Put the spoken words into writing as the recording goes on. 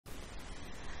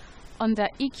On the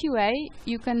EQA,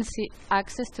 you can see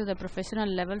access to the professional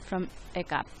level from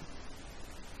ECAP.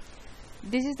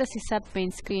 This is the CSAP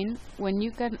main screen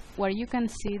where you can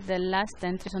see the last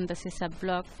entries on the CSAP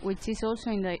blog, which is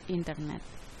also in the internet.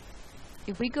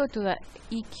 If we go to the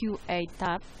EQA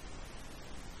tab,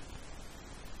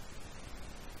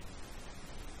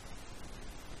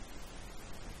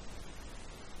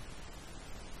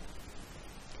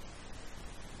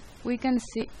 we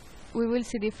will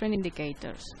see different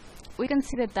indicators. We can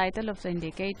see the title of the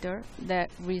indicator, the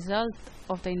result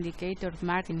of the indicator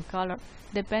marked in color,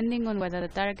 depending on whether the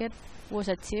target was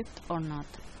achieved or not.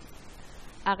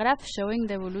 A graph showing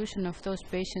the evolution of those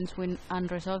patients with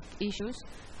unresolved issues,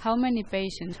 how many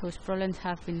patients whose problems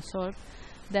have been solved,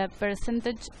 the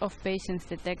percentage of patients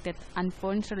detected, and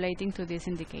points relating to this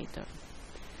indicator.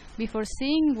 Before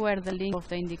seeing where the link of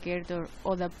the indicator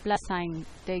or the plus sign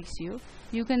takes you,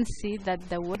 you can see that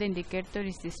the way the indicator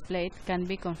is displayed can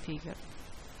be configured.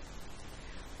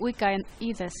 We can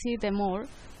either see them all,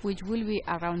 which will be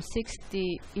around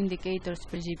 60 indicators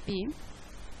per GP,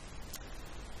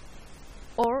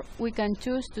 or we can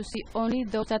choose to see only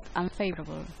those that are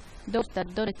unfavorable, those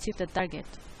that don't achieve the target,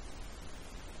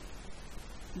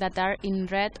 that are in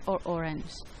red or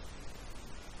orange.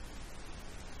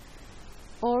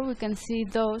 Or we can see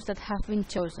those that have been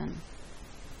chosen.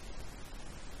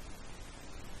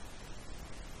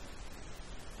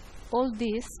 All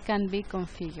these can be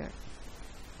configured.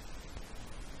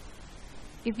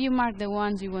 If you mark the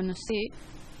ones you want to see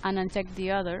and uncheck the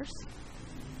others,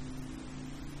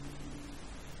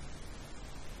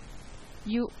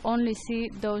 you only see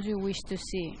those you wish to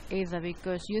see, either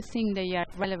because you think they are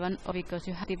relevant or because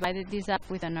you have divided this up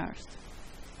with a nurse.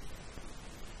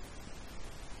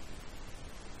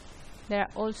 There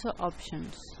are also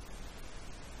options.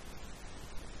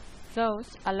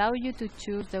 Those allow you to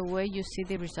choose the way you see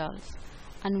the results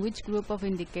and which group of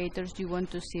indicators you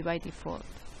want to see by default.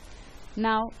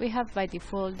 Now we have by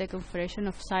default the configuration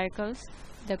of circles,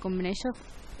 the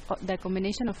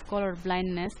combination of color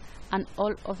blindness, and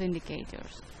all of the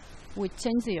indicators. We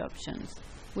change the options.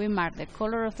 We mark the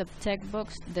color of the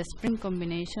checkbox, the sprint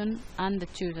combination, and the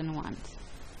chosen ones.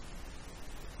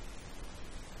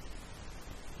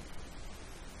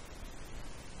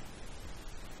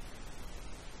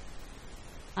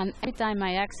 And every time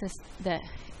I access the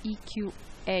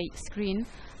EQA screen,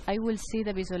 I will see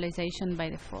the visualization by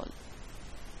default.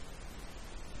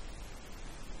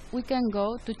 We can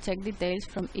go to check details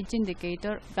from each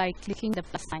indicator by clicking the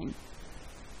plus sign.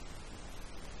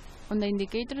 On the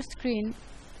indicator screen,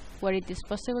 where it is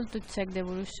possible to check the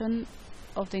evolution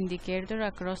of the indicator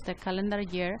across the calendar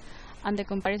year and the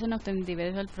comparison of the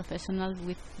individual professionals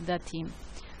with the team,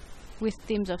 with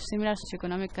teams of similar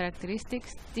socioeconomic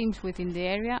characteristics, teams within the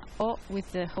area, or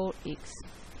with the whole X.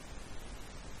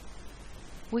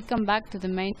 We come back to the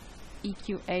main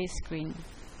EQA screen.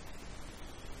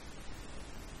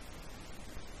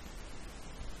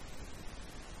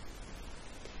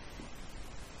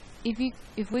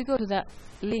 If we go to the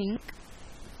link,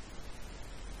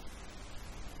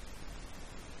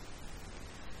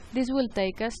 this will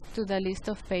take us to the list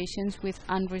of patients with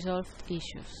unresolved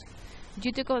issues.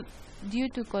 Due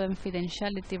to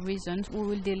confidentiality reasons, we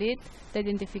will delete the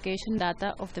identification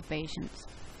data of the patients.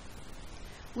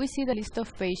 We see the list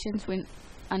of patients with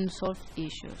unsolved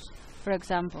issues. For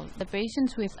example, the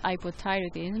patients with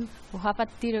hypothyroidism who have a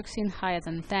thyroxine higher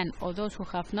than 10, or those who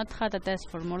have not had a test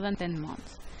for more than 10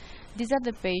 months. These are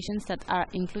the patients that are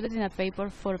included in a paper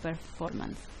for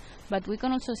performance. But we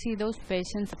can also see those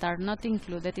patients that are not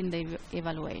included in the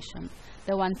evaluation,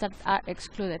 the ones that are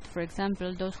excluded, for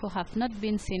example, those who have not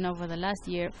been seen over the last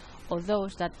year, or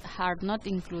those that are not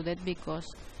included because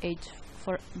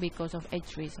of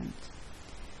age reasons.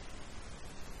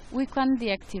 We can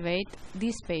deactivate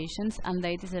these patients and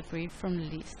they disappear from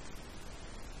the list.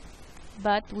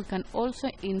 But we can also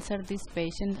insert these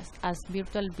patients as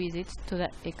virtual visits to the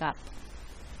ECAP.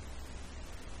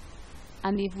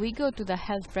 And if we go to the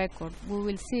health record, we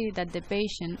will see that the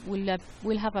patient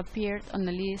will have appeared on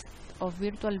the list of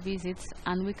virtual visits,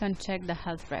 and we can check the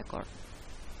health record.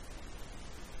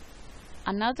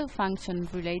 Another function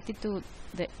related to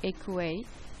the EQA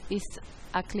is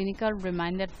a clinical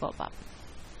reminder pop-up.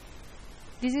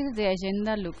 This is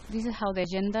how the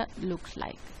agenda looks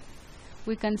like.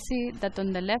 We can see that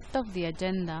on the left of the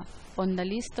agenda, on the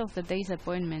list of the day's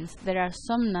appointments, there are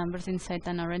some numbers inside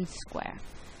an orange square.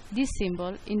 This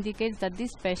symbol indicates that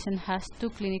this patient has 2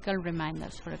 clinical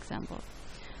reminders, for example.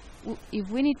 If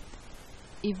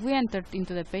we enter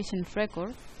into the patient's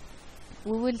record,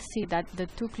 we will see that the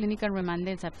 2 clinical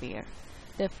reminders appear.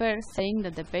 The first saying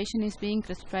that the patient is being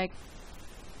prescribed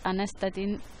an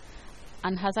statin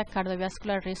and has a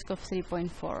cardiovascular risk of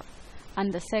 3.4.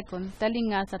 And the second,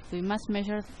 telling us that we must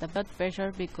measure the blood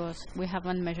pressure because we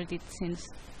haven't measured it since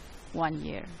 1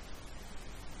 year.